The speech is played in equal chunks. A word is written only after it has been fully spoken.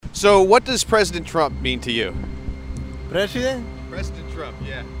So what does President Trump mean to you? President, President Trump,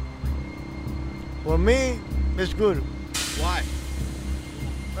 yeah. for me, it's good. Why?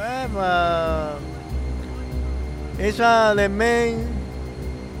 The man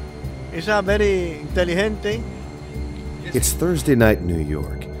is very intelligent. It's Thursday night in New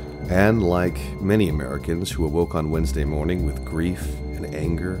York, and like many Americans who awoke on Wednesday morning with grief and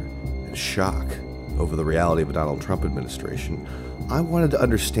anger and shock over the reality of a Donald Trump administration, I wanted to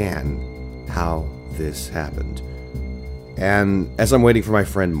understand how this happened. And as I'm waiting for my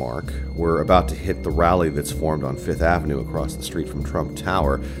friend Mark, we're about to hit the rally that's formed on Fifth Avenue across the street from Trump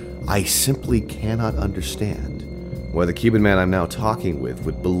Tower. I simply cannot understand why the Cuban man I'm now talking with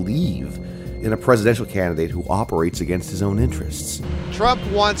would believe in a presidential candidate who operates against his own interests. Trump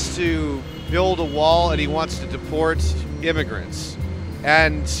wants to build a wall and he wants to deport immigrants.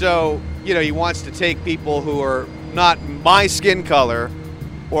 And so, he wants to take people who are not my skin color,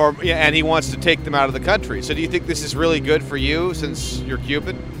 and he wants to take them out of the country. So do you think this is really good for you since you're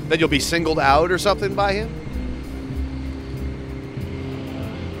Cuban? That you'll be singled out or something by him?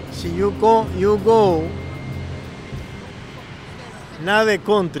 See, you go another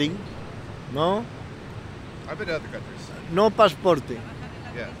country, no? I've been to other countries. No passport.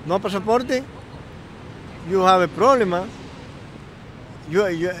 Yeah. No passport, you have a problem. Huh? You're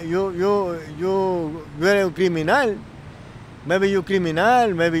a criminal. Maybe you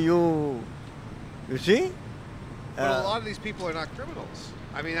criminal. Maybe you see. But a lot of these people are not criminals.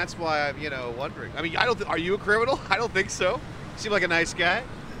 I mean, that's why I'm, wondering. I mean, are you a criminal? I don't think so. You seem like a nice guy.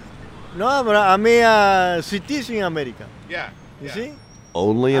 No, but I'm a citizen in America. Yeah. You see?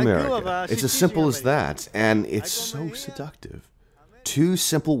 Only I grew America. up, It's as simple as that, and it's so seductive. Two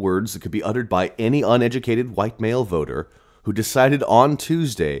simple words that could be uttered by any uneducated white male voter who decided on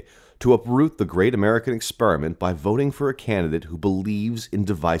Tuesday to uproot the great American experiment by voting for a candidate who believes in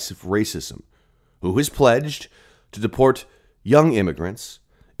divisive racism, who has pledged to deport young immigrants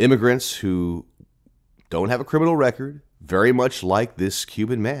who don't have a criminal record, very much like this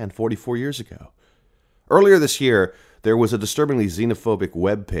Cuban man 44 years ago. Earlier this year, there was a disturbingly xenophobic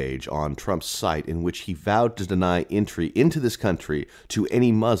webpage on Trump's site in which he vowed to deny entry into this country to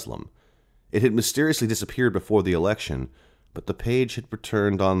any Muslim. It had mysteriously disappeared before the election, but the page had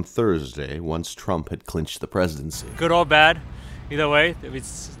returned on Thursday once Trump had clinched the presidency. Good or bad, either way,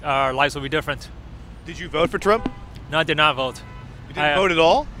 our lives will be different. Did you vote for Trump? No, I did not vote. You didn't vote at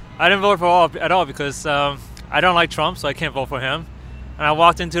all? I didn't vote at all because I don't like Trump, so I can't vote for him. And I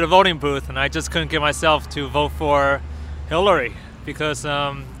walked into the voting booth, and I just couldn't get myself to vote for Hillary because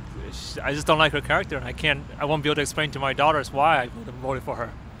I just don't like her character, and I won't be able to explain to my daughters why I voted for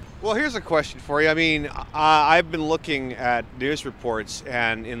her. Well, here's a question for you. I mean, I've been looking at news reports,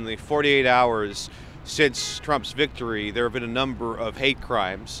 and in the 48 hours since Trump's victory, there have been a number of hate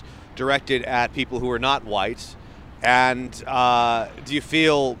crimes directed at people who are not white. And do you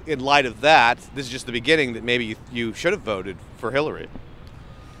feel, in light of that, this is just the beginning, that maybe you should have voted for Hillary?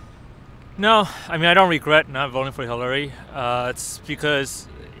 No, I mean, I don't regret not voting for Hillary. It's because,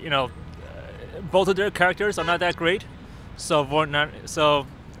 both of their characters are not that great.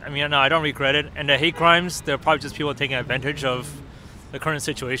 No, I don't regret it. And the hate crimes, they're probably just people taking advantage of the current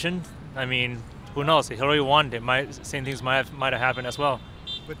situation. I mean, who knows? If Hillary won, same things might have happened as well.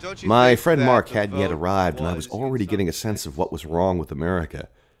 But don't you My think friend that Mark the hadn't yet vote arrived, and I was already getting a sense of what was wrong with America.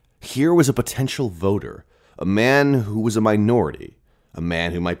 Here was a potential voter, a man who was a minority, a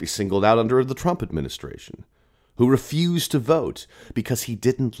man who might be singled out under the Trump administration, who refused to vote because he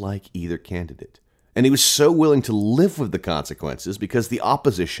didn't like either candidate. And he was so willing to live with the consequences because the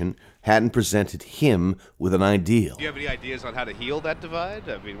opposition hadn't presented him with an ideal. Do you have any ideas on how to heal that divide?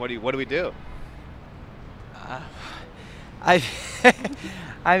 I mean, what do we do? I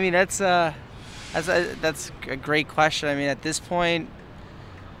mean, that's a great question. I mean, at this point,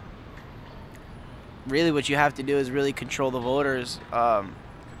 really what you have to do is really control the voters.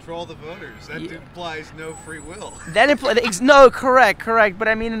 Control the voters. That implies no free will. No, correct. But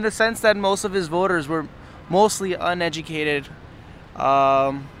I mean, in the sense that most of his voters were mostly uneducated,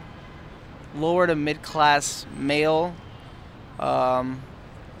 lower to mid-class male.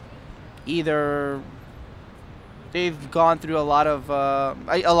 Either they've gone through a lot of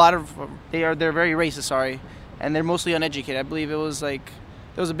they're very racist, sorry, and they're mostly uneducated. I believe it was there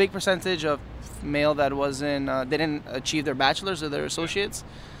was a big percentage of male that they didn't achieve their bachelor's or their associates.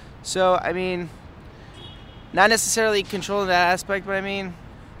 So I mean, not necessarily controlling that aspect, but I mean.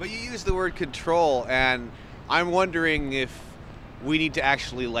 But you use the word control, and I'm wondering if we need to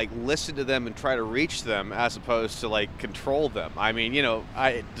actually listen to them and try to reach them as opposed to control them. I mean,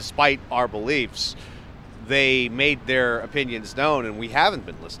 despite our beliefs, they made their opinions known, and we haven't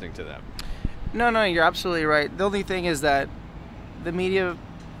been listening to them. No, you're absolutely right. The only thing is that the media,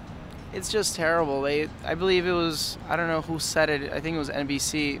 it's just terrible. I believe it was, I don't know who said it, I think it was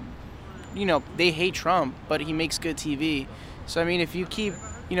NBC. They hate Trump, but he makes good TV. So, I mean, if you keep,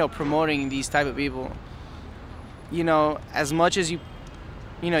 promoting these type of people, as much as you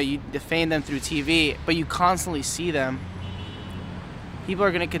defame them through TV, but you constantly see them, people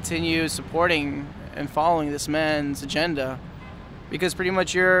are going to continue supporting and following this man's agenda. Because pretty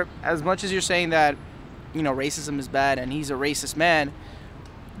much as much as you're saying that, racism is bad and he's a racist man,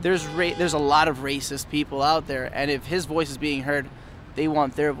 there's a lot of racist people out there, and if his voice is being heard, they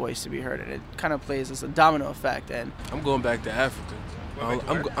want their voice to be heard, and it kind of plays as a domino effect. And I'm going back to Africa.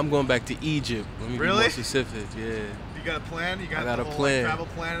 I'm going back to Egypt. Let me be more specific. Yeah. You got a plan? I got a plan. Travel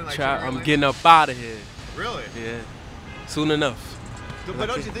plan? I'm getting up out of here. Really? Yeah. Soon enough. But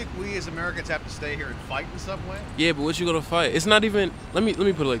don't you think we as Americans have to stay here and fight in some way? Yeah, but what you gonna fight? It's not even. Let me put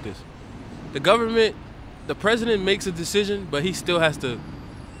it like this: the government, the president makes a decision, but he still has to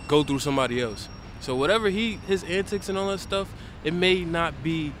go through somebody else. So whatever his antics and all that stuff, it may not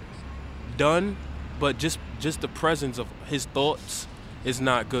be done, but just the presence of his thoughts is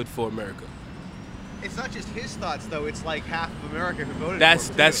not good for America. It's not just his thoughts, though. It's like half of America who voted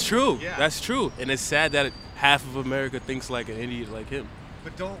for him. That's true. Yeah. That's true. And it's sad that half of America thinks like an idiot like him.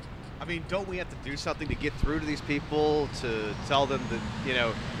 But don't we have to do something to get through to these people, to tell them that,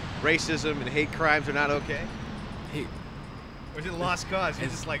 racism and hate crimes are not okay? Hey, or is it a lost cause? You're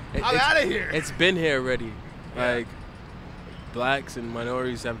just like, I'm out of here. It's been here already. Yeah. Like, blacks and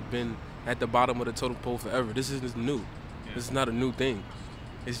minorities have been at the bottom of the totem pole forever. This isn't new. Yeah. This is not a new thing.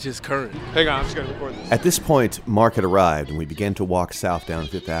 It's just current. Hang on, I'm just going to record this. At this point, Mark had arrived, and we began to walk south down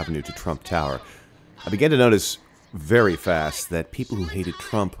Fifth Avenue to Trump Tower. I began to notice very fast that people who hated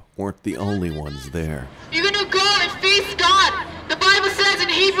Trump weren't the only ones there. You're going to go and face God. The Bible says in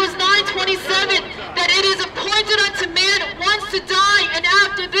Hebrews 9:27 that it is appointed unto man once to die, and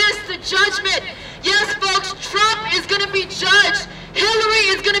after this, the judgment. Yes, folks, Trump is going to be judged. Hillary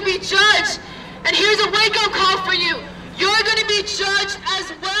is going to be judged. And here's a wake-up call for you. You're going to be judged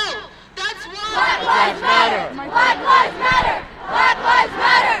as well. That's why. Black Lives Matter. Black Lives Matter. Black Lives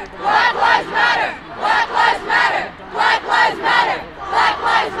Matter. Black Lives Matter. Black Lives Matter. Black Lives Matter. Black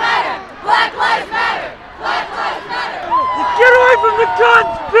Lives Matter. Black Lives Matter. Black Lives Matter. Get away from the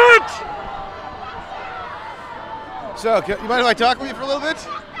guns, bitch! So, you mind if I talk with you for a little bit?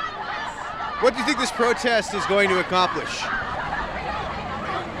 What do you think this protest is going to accomplish?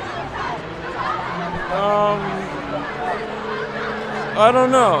 I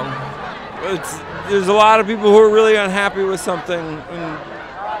don't know. There's a lot of people who are really unhappy with something, and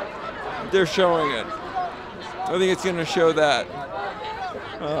they're showing it. I think it's going to show that.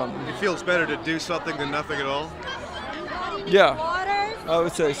 It feels better to do something than nothing at all? Yeah, I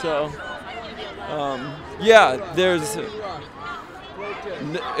would say so. Yeah,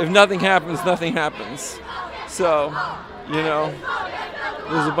 if nothing happens, nothing happens. So,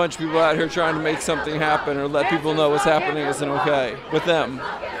 there's a bunch of people out here trying to make something happen or let people know what's happening isn't okay with them.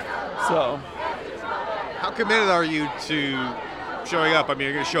 So. How committed are you to showing up? I mean,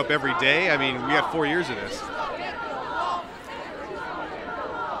 you're going to show up every day? I mean, we got 4 years of this.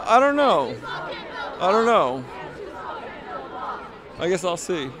 I don't know. I guess I'll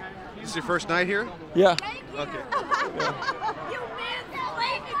see. This is your first night here? Yeah. Okay. Yeah.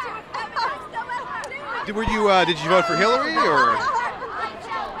 Did you vote for Hillary or?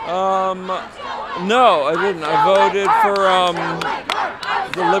 No, I didn't. I voted for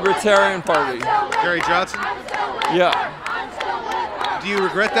the Libertarian Party. Gary Johnson? Yeah. Do you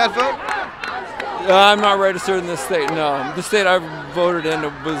regret that vote? I'm not registered in this state, no. The state I voted in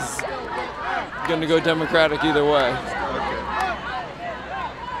was going to go Democratic either way.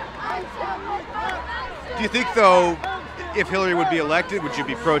 Do you think, though, if Hillary would be elected, would you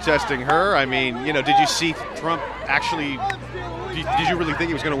be protesting her? I mean, did you see Trump actually, did you really think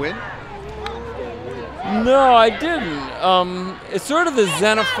he was going to win? No, I didn't. It's sort of the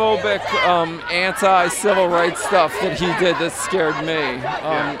xenophobic, anti-civil rights stuff that he did that scared me.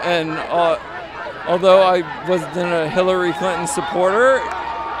 And although I wasn't a Hillary Clinton supporter,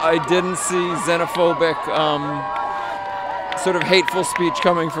 I didn't see xenophobic, sort of hateful speech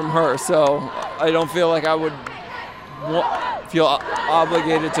coming from her. So I don't feel like I would feel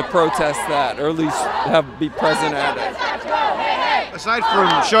obligated to protest that, or at least be present at it. Aside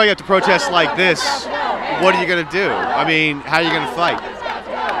from showing up to protests like this, what are you going to do? I mean, how are you going to fight?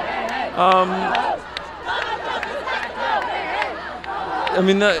 I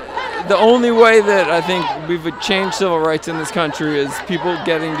mean, the only way that I think we've changed civil rights in this country is people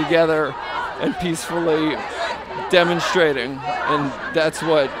getting together and peacefully demonstrating, and that's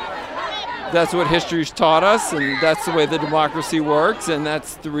what history's taught us, and that's the way the democracy works, and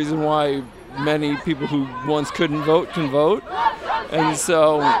that's the reason why many people who once couldn't vote can vote. And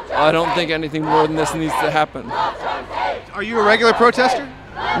so I don't think anything more than this needs to happen. Are you a regular protester?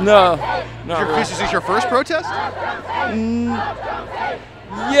 No, not really. This is your first protest?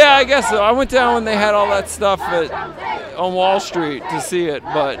 Yeah, I guess so. I went down when they had all that stuff on Wall Street to see it,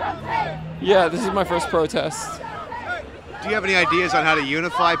 but yeah, this is my first protest. Do you have any ideas on how to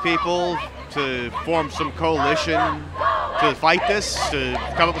unify people, to form some coalition, to fight this, to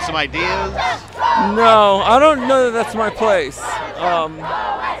come up with some ideas? No, I don't know that that's my place. Well,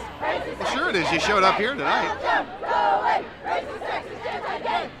 sure it is. You showed up here tonight.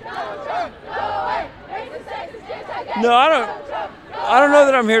 No, I don't know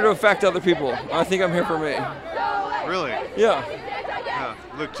that I'm here to affect other people. I think I'm here for me. Really? Yeah.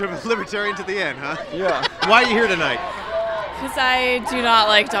 Look, libertarian to the end, huh? Yeah. Why are you here tonight? Because I do not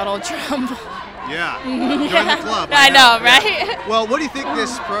like Donald Trump. Yeah. Join the club. I know, right? Yeah. Well, what do you think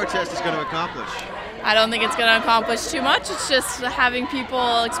this protest is going to accomplish? I don't think it's going to accomplish too much. It's just having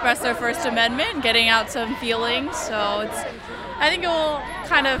people express their First Amendment, getting out some feelings. So I think it will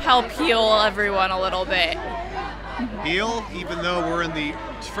kind of help heal everyone a little bit. Heal, even though we're in the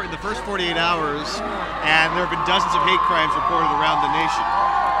first 48 hours and there have been dozens of hate crimes reported around the nation.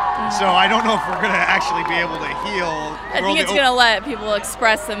 So I don't know if we're going to actually be able to heal. I think it's going to let people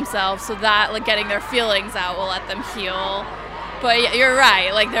express themselves, so that getting their feelings out will let them heal. But you're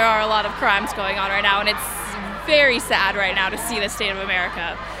right, there are a lot of crimes going on right now, and it's very sad right now to see the state of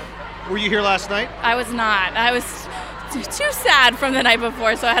America. Were you here last night? I was not. I was too sad from the night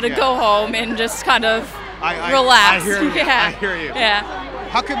before, so I had to go home and just kind of relax. I hear you. Yeah. I hear you. Yeah.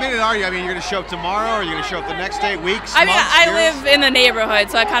 How committed are you? I mean, you're going to show up tomorrow, or are you going to show up the next day, weeks, I mean, months, I years? live in the neighborhood,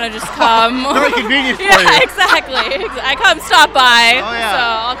 so I kind of just come. Very convenient for you. Yeah, exactly. I come stop by. Oh, yeah. So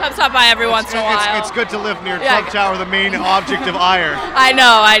I'll come stop by every once in a while. It's good to live near Trump Tower, the main object of ire. I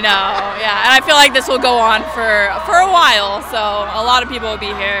know. Yeah, and I feel like this will go on for a while, so a lot of people will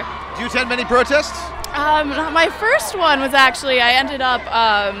be here. Do you attend many protests? My first one was actually, I ended up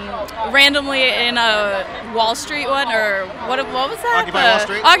randomly in a Wall Street one, or what was that? Occupy Wall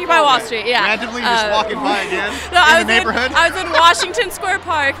Street? Occupy Wall Street, yeah. Randomly just walking by again in the neighborhood? I was in Washington Square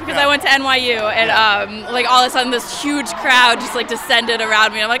Park because I went to NYU, and all of a sudden this huge crowd just descended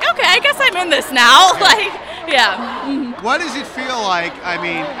around me. I'm like, okay, I guess I'm in this now. What does it feel like, I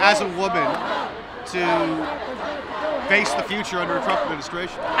mean, as a woman, to face the future under a Trump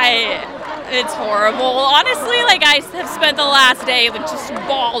administration? It's horrible. Honestly, I have spent the last day just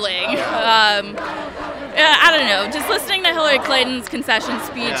bawling. I don't know. Just listening to Hillary Clinton's concession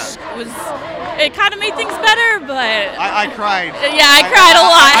speech it kind of made things better, but I cried. Yeah, I cried a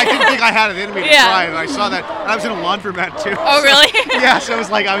lot. I didn't think I had it in me to cry, and I saw that. And I was in a laundromat too. Oh, really? Yeah, so it was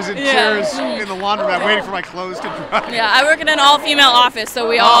I was in tears in the laundromat waiting for my clothes to dry. Yeah, I work in an all-female office, so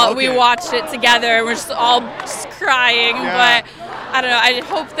we watched it together, and we're just all crying. Yeah. But I don't know. I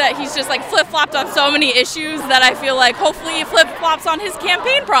hope that he's just flip-flopped on so many issues that I feel hopefully he flip-flops on his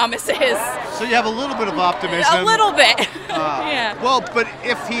campaign promises. So you have a little bit of optimism. A little bit. Yeah. Well, but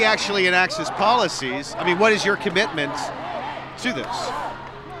if he actually enacts his policies, I mean, what is your commitment to this?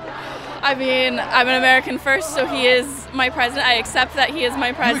 I mean, I'm an American first, so he is my president. I accept that he is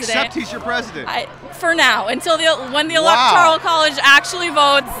my president. You accept he's your president? For now, until when the Electoral College actually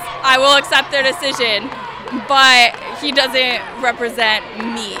votes, I will accept their decision. But he doesn't represent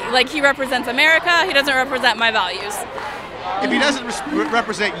me. He represents America. He doesn't represent my values. If he doesn't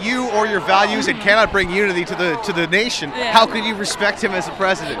represent you or your values and cannot bring unity to the nation, how can you respect him as a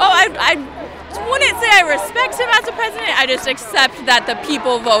president? Oh, I wouldn't say I respect him as a president. I just accept that the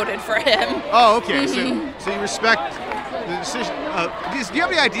people voted for him. Oh, okay. Mm-hmm. So you respect the decision. Do you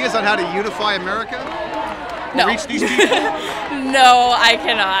have any ideas on how to unify America? No. Reach these people? No, I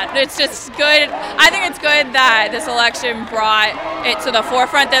cannot. It's just good. I think it's good that this election brought it to the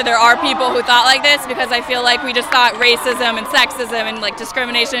forefront that there are people who thought like this, because I feel like we just thought racism and sexism and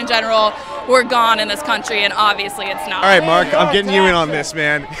discrimination in general were gone in this country, and obviously it's not. All right, Mark, I'm getting you in on this,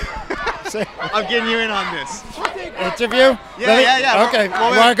 man. I'm getting you in on this. Interview? Yeah. Okay,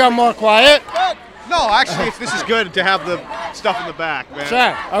 you want to go more quiet? No, actually, this is good to have the stuff in the back, man.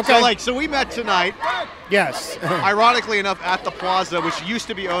 Sure, okay. So we met tonight. Yes. Ironically enough, at the Plaza, which used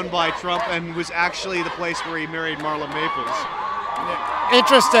to be owned by Trump and was actually the place where he married Marla Maples.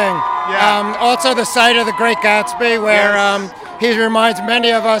 Interesting. Yeah. Also the site of The Great Gatsby, where he reminds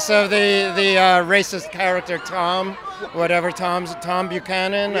many of us of the racist character Tom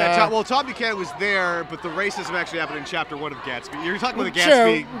Buchanan. Yeah, Tom Buchanan was there, but the racism actually happened in chapter 1 of Gatsby. You're talking about the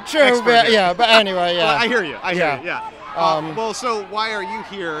Gatsby True, but anyway, yeah. Well, I hear you. Yeah. Um, So why are you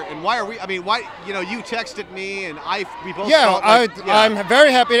here, and why are we? I mean, why? You texted me, and we both. Yeah, felt like, I'm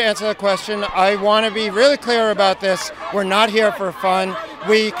very happy to answer the question. I want to be really clear about this. We're not here for fun.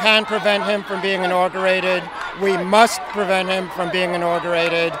 We can prevent him from being inaugurated. We must prevent him from being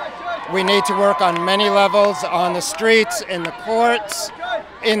inaugurated. We need to work on many levels, on the streets, in the courts,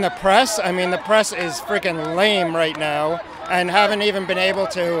 in the press. I mean, the press is freaking lame right now, and haven't even been able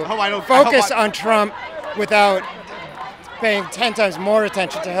to focus on Trump without paying 10 times more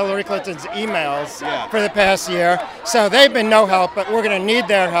attention to Hillary Clinton's emails for the past year. So they've been no help, but we're going to need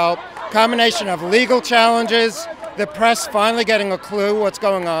their help. Combination of legal challenges, the press finally getting a clue what's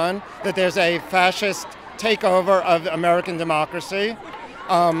going on, that there's a fascist takeover of American democracy,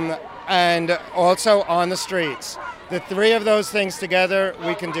 and also on the streets. The three of those things together,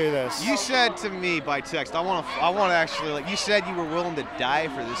 we can do this. You said to me by text, I want to actually, you said you were willing to die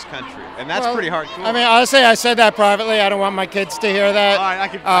for this country, and that's pretty hardcore. I mean, honestly, I said that privately. I don't want my kids to hear that.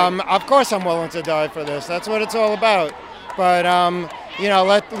 All right, of course I'm willing to die for this. That's what it's all about. But,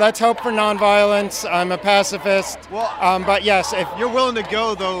 let's hope for nonviolence. I'm a pacifist. But yes, if you're willing to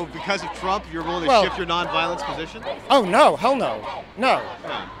go, though, because of Trump, you're willing to shift your nonviolence position? Oh, no, hell no. No,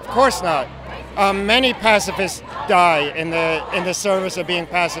 of course not. Many pacifists die in the service of being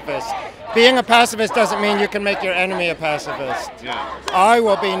pacifists. Being a pacifist doesn't mean you can make your enemy a pacifist. Yeah. I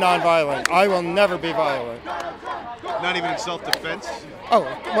will be nonviolent. I will never be violent. Not even in self-defense? Oh,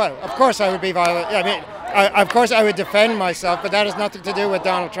 well, of course I would be violent. I mean, of course I would defend myself, but that has nothing to do with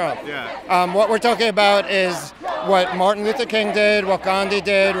Donald Trump. Yeah. What we're talking about is what Martin Luther King did, what Gandhi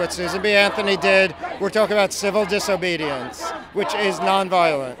did, what Susan B. Anthony did. We're talking about civil disobedience, which is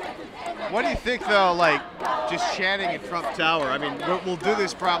nonviolent. What do you think, though, like, just chanting at Trump Tower? I mean, we'll do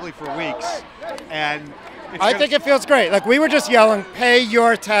this probably for weeks, and I think it feels great. Like, we were just yelling, pay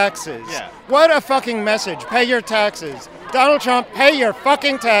your taxes. Yeah. What a fucking message. Pay your taxes. Donald Trump, pay your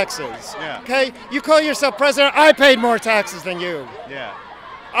fucking taxes. Yeah. Okay? You call yourself president, I paid more taxes than you. Yeah.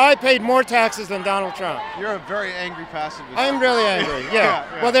 I paid more taxes than Donald Trump. You're a very angry pacifist. I'm really angry,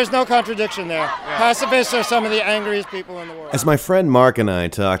 yeah. Well, there's no contradiction there. Yeah. Pacifists are some of the angriest people in the world. As my friend Mark and I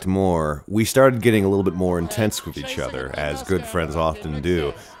talked more, we started getting a little bit more intense with each other, as good friends often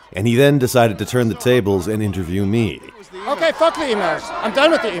do. And he then decided to turn the tables and interview me. Okay, fuck the emails. I'm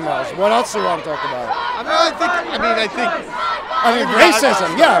done with the emails. What else do you want to talk about? I mean,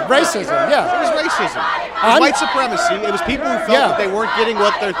 racism. Yeah, racism. Yeah. It was racism. It was white supremacy. It was people who felt that they weren't getting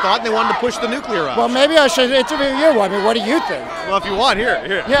what they thought, and they wanted to push the nuclear out. Well, maybe I should interview you. I mean, what do you think? Well, if you want, here.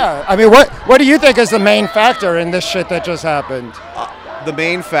 Yeah. I mean, what do you think is the main factor in this shit that just happened? The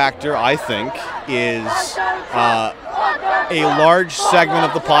main factor, I think, is a large segment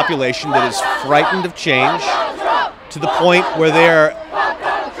of the population that is frightened of change to the point where they're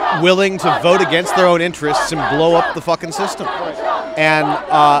willing to vote against their own interests and blow up the fucking system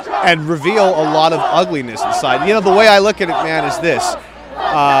and reveal a lot of ugliness inside. You know, the way I look at it, man, is this.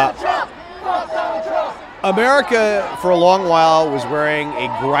 America, for a long while, was wearing a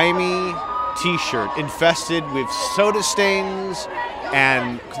grimy T-shirt infested with soda stains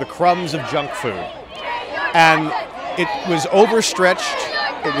and the crumbs of junk food. And it was overstretched,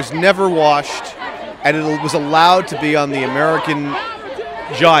 it was never washed, and it was allowed to be on the American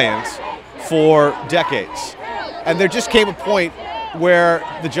giant for decades. And there just came a point where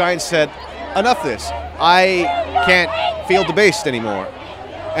the giant said, enough of this. I can't feel debased anymore.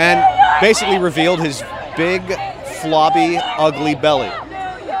 And basically revealed his big, flobby, ugly belly.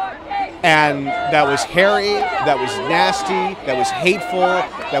 And that was hairy, that was nasty, that was hateful,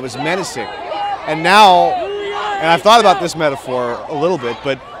 that was menacing. And now, and I've thought about this metaphor a little bit,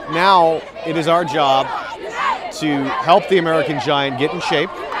 but now it is our job to help the American giant get in shape,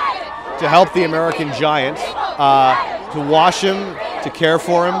 to help the American giant to wash him, to care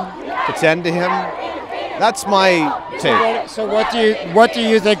for him, to tend to him. That's my take. So what do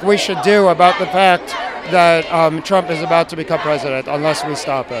you think we should do about the fact that Trump is about to become president unless we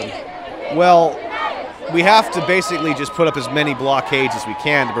stop him? Well, we have to basically just put up as many blockades as we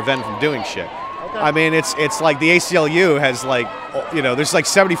can to prevent him from doing shit. Okay. I mean, it's like the ACLU has there's like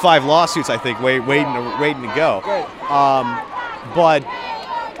 75 lawsuits, I think, waiting to go. But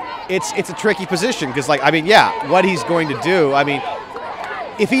it's a tricky position because, what he's going to do,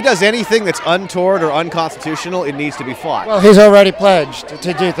 if he does anything that's untoward or unconstitutional, it needs to be fought. Well, he's already pledged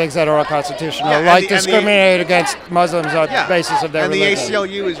to do things that are unconstitutional, discriminate against Muslims on the basis of their religion. And the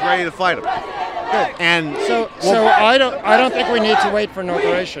ACLU is ready to fight him. And So I don't think we need to wait for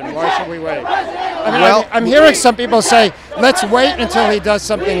inauguration. Why should we wait? I mean, Well- I'm hearing some people say, let's wait until he does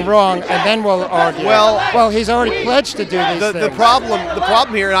something wrong and then we'll argue. Well, he's already pledged to do these the things.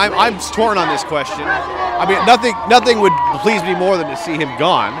 problem here, and I'm torn on this question. I mean, nothing would please me more than to see him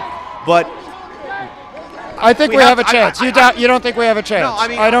gone, but I think we have a chance. You don't think we have a chance? No, I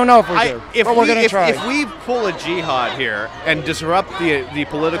mean, I don't know if we do, but we're going to try. If we pull a jihad here and disrupt the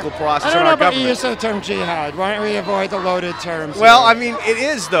political process I don't in know our about you government. use the term jihad. Why don't we avoid the loaded terms? Well, here? I mean, it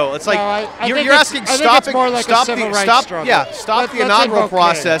is though. It's like No, I you're think asking I think stop it's more like a civil rights struggle. Stop the Let's inaugural invoke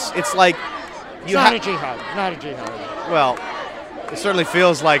process. It's like It's not a jihad. Not a jihad. Well, it certainly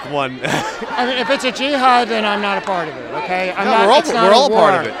feels like one. I mean, if it's a jihad, then I'm not a part of it. Okay, we're all a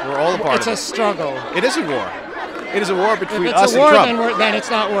part of it. We're all a part It's of a it. struggle. It is a war. It is a war between If us it's a and war, Trump. then it's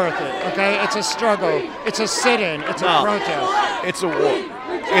not worth it. Okay, it's a struggle. It's a sit-in. It's a protest. It's a war.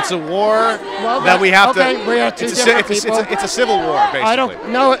 It's a war Well, that we have okay, to. we are two it's different a, people. It's a civil war, basically. I don't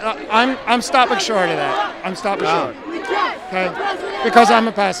know. I'm stopping short of that. I'm stopping short. Okay, because I'm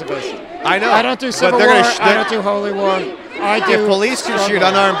a pacifist. I know. I don't do but civil they're war. gonna I don't do holy war. I do. If police can shoot struggle.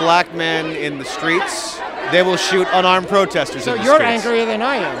 unarmed black men in the streets, they will shoot unarmed protesters So in the you're streets. angrier than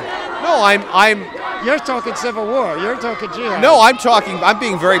I am. No, I'm. You're talking civil war. You're talking jihad. No, I'm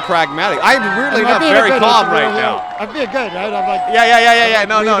being very pragmatic. I'm really not very calm right now. I'm being good, right? I'm like. Yeah.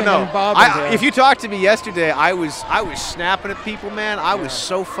 No. breathing and bobbing here. If you talked to me yesterday, I was snapping at people, man. I was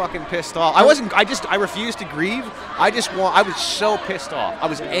so fucking pissed off. I refused to grieve. I was so pissed off. I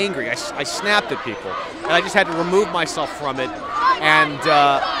was angry. I snapped at people, and I just had to remove myself from it.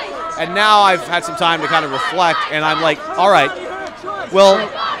 And now I've had some time to kind of reflect, and I'm like, all right, well,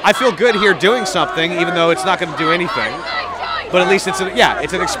 I feel good here doing something, even though it's not going to do anything. But at least it's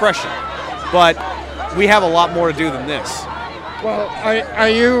an expression. But we have a lot more to do than this. Well, are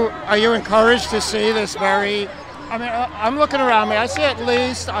you encouraged to see this very? I mean, I'm looking around me. I see at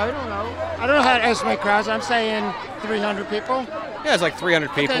least I don't know how to estimate crowds. I'm saying 300 people. Yeah, it's like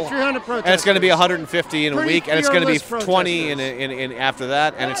 300 people. Okay, 300 protesters. And it's going to be 150 in a Pretty week, and it's going to be fearless 20 in after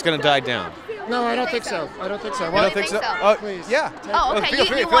that, and it's going to die down. No, I don't think so. I don't think so. You don't think so? Oh, Please. yeah. Oh, okay. Feel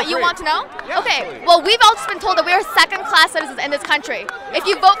free, You feel free. want to know? Yeah, okay. absolutely. Well, we've all just been told that we are second-class citizens in this country. If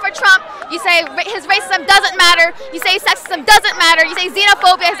you vote for Trump, you say his racism doesn't matter. You say sexism doesn't matter. You say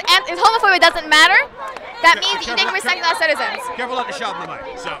xenophobia, his homophobia doesn't matter. That means that you think we're second-class citizens. Careful not to shove in the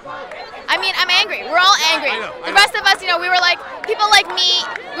mic. So. I mean, I'm angry. We're all angry. I know. The rest of us, we were like, people like me,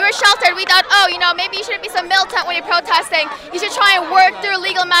 we were sheltered. We thought, maybe you shouldn't be so militant when you're protesting. You should try and work through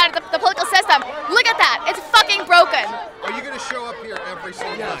legal matters, the political system. Look at that. It's fucking broken. Are you going to show up here every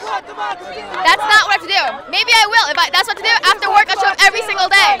single night? That's not what I have to do. Maybe I will. If that's what to do, after work I'll show up every single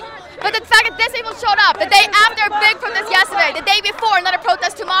day. But the fact that this people showed up, the day after a big protest yesterday, the day before another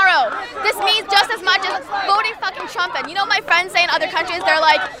protest tomorrow, this means just as much as voting fucking Trump in. You know my friends say in other countries, they're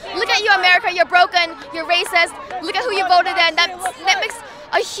like, look at you America, you're broken, you're racist, look at who you voted in. That makes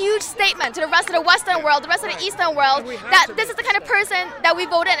a huge statement to the rest of the Western world, the rest of the Eastern world, that this is the kind of person that we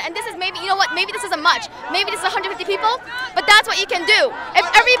vote in. And this is maybe, maybe this isn't much. Maybe this is 150 people, but that's what you can do. If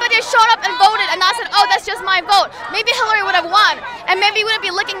everybody had showed up and voted and not said, oh, that's just my vote, maybe Hillary would have won. And maybe we wouldn't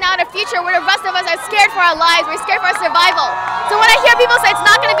be looking now at a future where the rest of us are scared for our lives, we're scared for our survival. So when I hear people say it's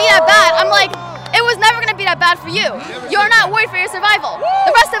not going to be that bad, I'm like, it was never going to be that bad for you. You're not worried for your survival.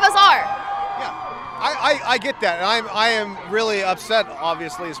 The rest of us are. I get that, and I am really upset,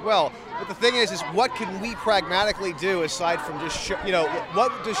 obviously, as well. But the thing is what can we pragmatically do aside from just, what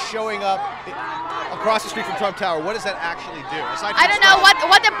does showing up across the street from Trump Tower, what does that actually do? I don't know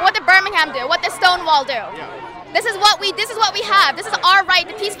what the Birmingham do, what the Stonewall do. Yeah. This is what we have. This is our right,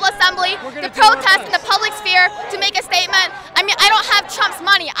 the peaceful assembly, the protest in the public sphere to make a statement. I mean, I don't have Trump's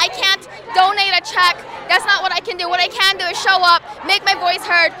money. I can't donate a check. That's not what I can do. What I can do is show up, make my voice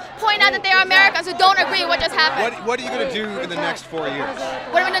heard, point out that there are Americans who don't agree with what just happened. What are you going to do in the next 4 years?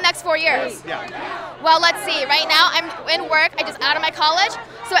 What am I going to do in the next 4 years? Yeah. Well, let's see. Right now, I'm in work. I just out of my college.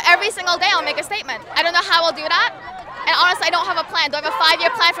 So every single day, I'll make a statement. I don't know how I'll do that. And honestly, I don't have a plan. Do I have a 5-year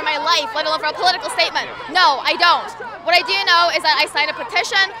plan for my life, let alone for a political statement? No, I don't. What I do know is that I signed a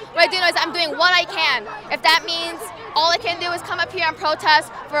petition. What I do know is that I'm doing what I can. If that means all I can do is come up here and protest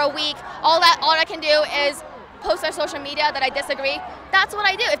for a week, all I can do is post on social media that I disagree, that's what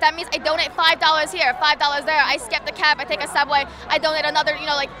I do. If that means I donate $5 here, $5 there, I skip the cab, I take a subway, I donate another,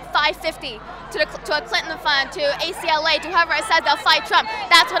 like $5.50 to a Clinton fund, to ACLA, to whoever it says they'll fight Trump,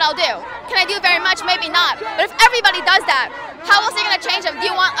 that's what I'll do. Can I do very much? Maybe not. But if everybody does that, how else are you going to change them? Do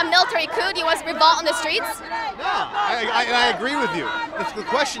you want a military coup? Do you want us to revolt on the streets? No, I agree with you. The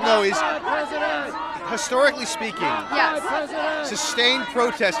question, though, is historically speaking, Yes. sustained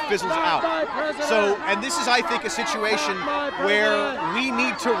protest fizzles out. So, and this is, I think, a situation where we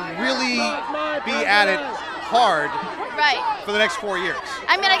need to really be at it hard Right. for the next 4 years.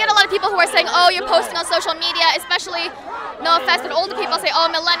 I mean, I get a lot of people who are saying, oh, you're posting on social media, especially, no offense, but older people say, oh,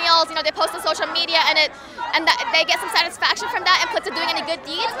 millennials, you know, they post on social media and that they get some satisfaction from that and put to doing any good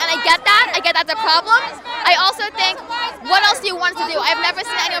deeds. And I get that. I get that's a problem. I also think, what else do you want to do? I've never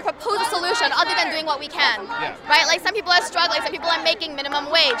seen anyone propose a solution other than doing what we can. Yeah. Right? Like, some people are struggling. Some people are making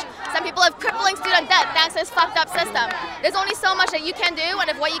minimum wage. Some people have crippling student debt thanks to this fucked up system. There's only so much that you can do, and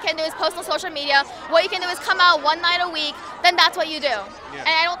if what you can do is post on social media, what you can do is come out one night a week, then that's what you do. And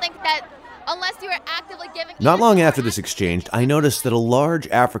I don't think that unless you are actively giving... Not long after this exchange, I noticed that a large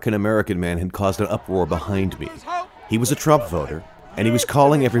African-American man had caused an uproar behind me. He was a Trump voter, and he was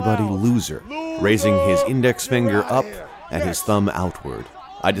calling everybody loser, raising his index finger up and his thumb outward.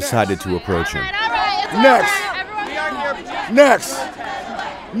 I decided to approach him. Next.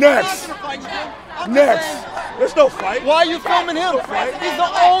 There's no fight. Why are you filming him? He's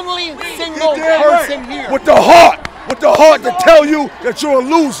the only single person here. With the heart to tell you that you're a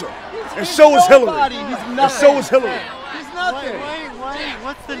loser. And so is Hillary. And so is Hillary. He's nothing.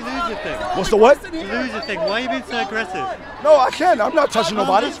 What's the loser thing? What's the what? The loser thing. Why are you being so aggressive? No, I can't. I'm not touching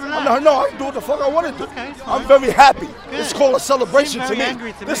nobody. Just No, I can do what the fuck I want to do. Okay, I'm very happy. This is called a celebration to very me.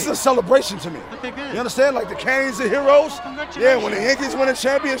 angry to This me. is a celebration to me. Okay, good. You understand? Like the Canes are heroes. Yeah, when the Yankees win a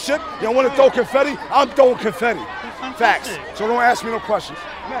championship, you want to throw confetti? I'm throwing confetti. Facts. So don't ask me no questions.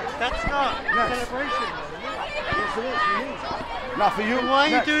 That's not a celebration. Not for you. Then why are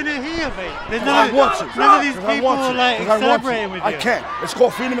you Next. doing it here, mate? There's I want to. none of these Because I people want to. are like Because I want to. celebrating with you. I can't. It's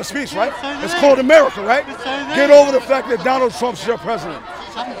called freedom of speech, right? So It's they. called America, right? So they. Get over the fact that Donald Trump's your president.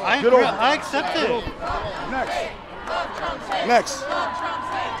 Get over it. I accept it. Next.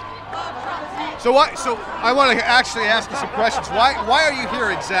 So I want to actually ask you some questions. Why are you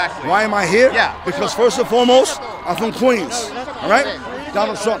here exactly? Why am I here? Yeah. Because first and foremost, I'm from Queens. All right?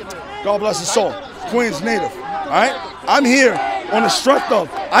 Donald Trump, God bless his soul. Queens native. All right? I'm here on the strength of,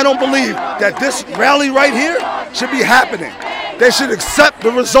 I don't believe that this rally right here should be happening. They should accept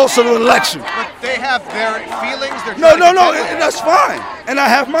the results of the election. But they have their feelings. No, that's fine. And I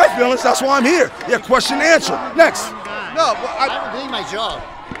have my feelings. That's why I'm here. Yeah, question and answer. Next. No, well, I'm doing my job.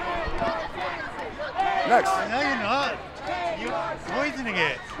 Next. No, you're not. You're poisoning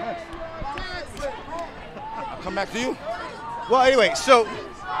it. I'll come back to you. Well, anyway, so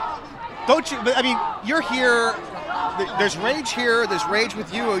don't you? But I mean, you're here. There's rage here. There's rage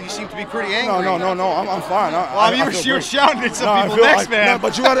with you. You seem to be pretty angry. No. I'm fine. You were shouting at some people next, man. No,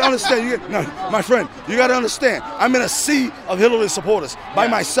 but you got to understand. My friend, you got to understand. I'm in a sea of Hillary supporters by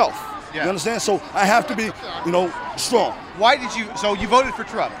myself. Yeah. You understand? So I have to be, strong. Why did you? So you voted for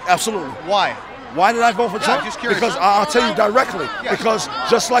Trump? Absolutely. Why? Why did I vote for Trump? Just curious. Because I'll tell you directly. Yeah. Because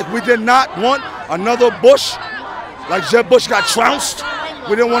just like we did not want another Bush, like Jeb Bush got trounced,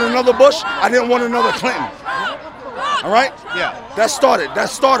 we didn't want another Bush. I didn't want another Clinton. All right? Yeah. That started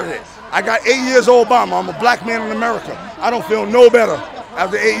it. I got 8 years of Obama. I'm a black man in America. I don't feel no better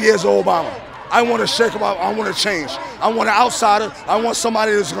after 8 years of Obama. I want to shake him up. I want to change. I want an outsider. I want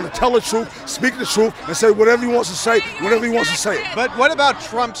somebody that's going to tell the truth, speak the truth, and say whatever he wants to say, whenever he wants to say it. But what about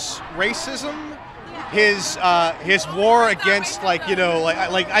Trump's racism? His war against I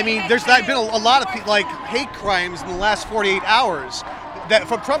mean, there's been a lot of hate crimes in the last 48 hours that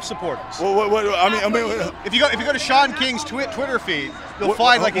from Trump supporters. I mean, if you go to Sean King's Twitter feed, you'll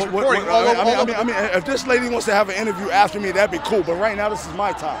find he's reporting all over. I mean, if this lady wants to have an interview after me, that'd be cool. But right now, this is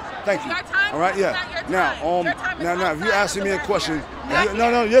my time. Thank you. All right, yeah. Now, if you're asking me a question,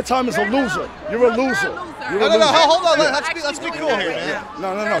 your time is a loser. You're a loser. Hold on. Let's be cool here, man.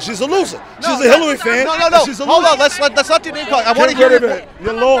 No. She's a loser. She's a Hillary fan. No. She's a Hold loser. on. Let's not do name calling. I want to hear it.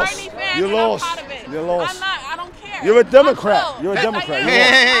 You're lost. You're lost. I don't care. You're a Democrat. You're a Democrat.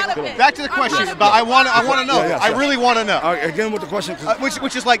 Hey. Back to the question. But I want to know. Yeah, I really want to know. Again with the question.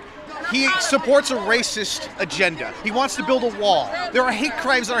 Which is like, he supports a racist agenda. He wants to build a wall. There are hate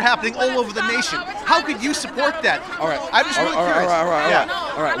crimes that are happening all over the nation. How could you support that? All right. I'm just really curious. All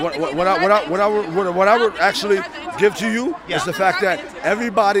right. What I would actually give to you is the fact that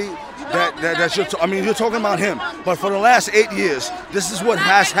everybody that you're talking about him, but for the last 8 years, this is what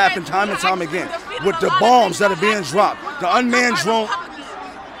has happened time and time again with the bombs that are being dropped, the unmanned drone.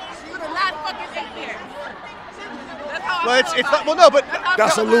 Well, it's not, well, no, but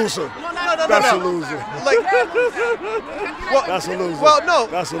that's a loser. No. That's a loser. That's a loser. Well, no.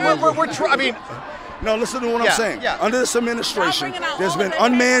 That's a loser. I mean, No, listen to what I'm saying. Yeah. Under this administration, there's been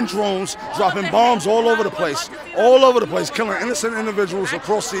unmanned drones dropping bombs all over the place, killing innocent individuals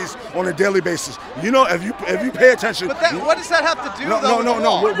across seas on a daily basis. You know, if you pay attention. But what does that have to do?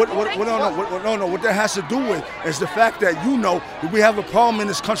 No. What What that has to do with is the fact that we have a problem in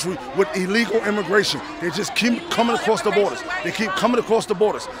this country with illegal immigration. They just keep coming across the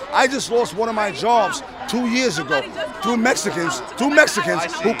borders. I just lost one of my jobs 2 years ago through Mexicans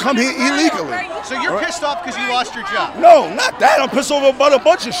who come here illegally. So you're pissed off because you lost your job? No, not that. I'm pissed off about a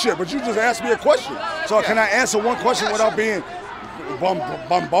bunch of shit. But you just asked me a question. So can I answer one question without being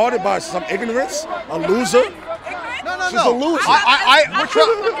bombarded by some ignorance? A loser? No. She's a loser.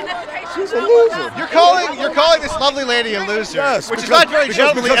 She's a loser. You're calling this lovely lady a loser, yes, which is not very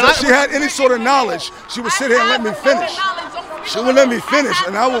gentlemanly. Because if she had any sort of knowledge, she would sit here and let me finish. She would let me finish,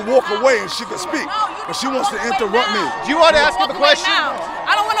 and I would walk away, and she could speak. But she wants to interrupt me. Do you want to ask him a question?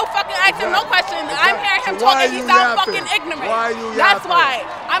 I don't want to fucking ask him no question. I'm hearing him talk and he sounds fucking ignorant. Why are you That's yapping? why.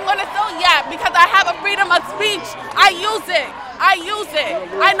 I'm going to still yap because I have a freedom of speech. I use it.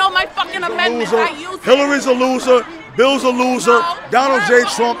 I know my fucking amendments. I use it. Hillary's a loser. Bill's a loser. Donald J.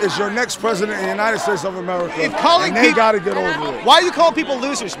 Trump is your next president in the United States of America. If calling and they got to get over it. Why are you calling people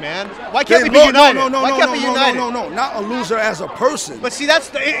losers, man? Why can't we be united? No, not a loser as a person. But see, that's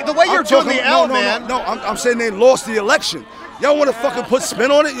the way you're doing the L, man. No, I'm saying they lost the election. Y'all want to fucking put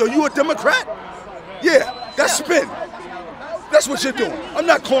spin on it? Yo, you a Democrat? Yeah, that's spin. That's what you're doing. I'm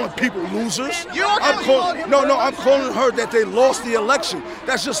not calling people losers. I'm calling her that they lost the election.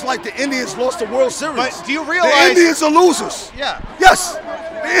 That's just like the Indians lost the World Series. But do you realize the Indians are losers? Yeah. Yes.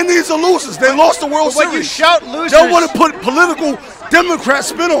 The Indians are losers. They lost the World Series. When you shout losers, they want to put political Democrat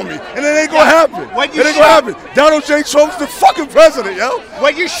spin on me, and it ain't gonna happen. It ain't gonna happen. Donald J. Trump's the fucking president, yo.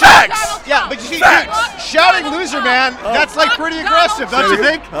 When you shout, but you see, shouting loser, man, that's like pretty aggressive, don't you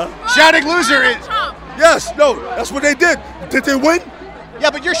think? Shouting loser is. Yes, no, that's what they did. Did they win? Yeah,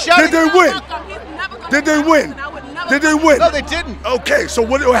 but you're shouting. Did they win? Did they win? Did they win? No, they didn't. Okay, so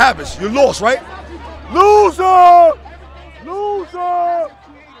what happens? You lost, right? Loser! Loser!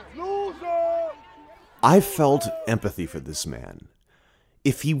 Loser! I felt empathy for this man.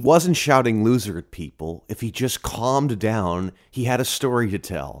 If he wasn't shouting loser at people, if he just calmed down, he had a story to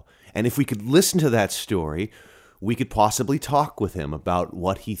tell. And if we could listen to that story, we could possibly talk with him about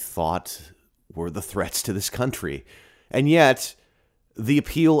what he thought were the threats to this country. And yet, the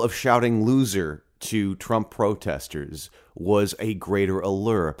appeal of shouting loser to Trump protesters was a greater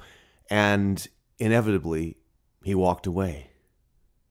allure. And inevitably, he walked away.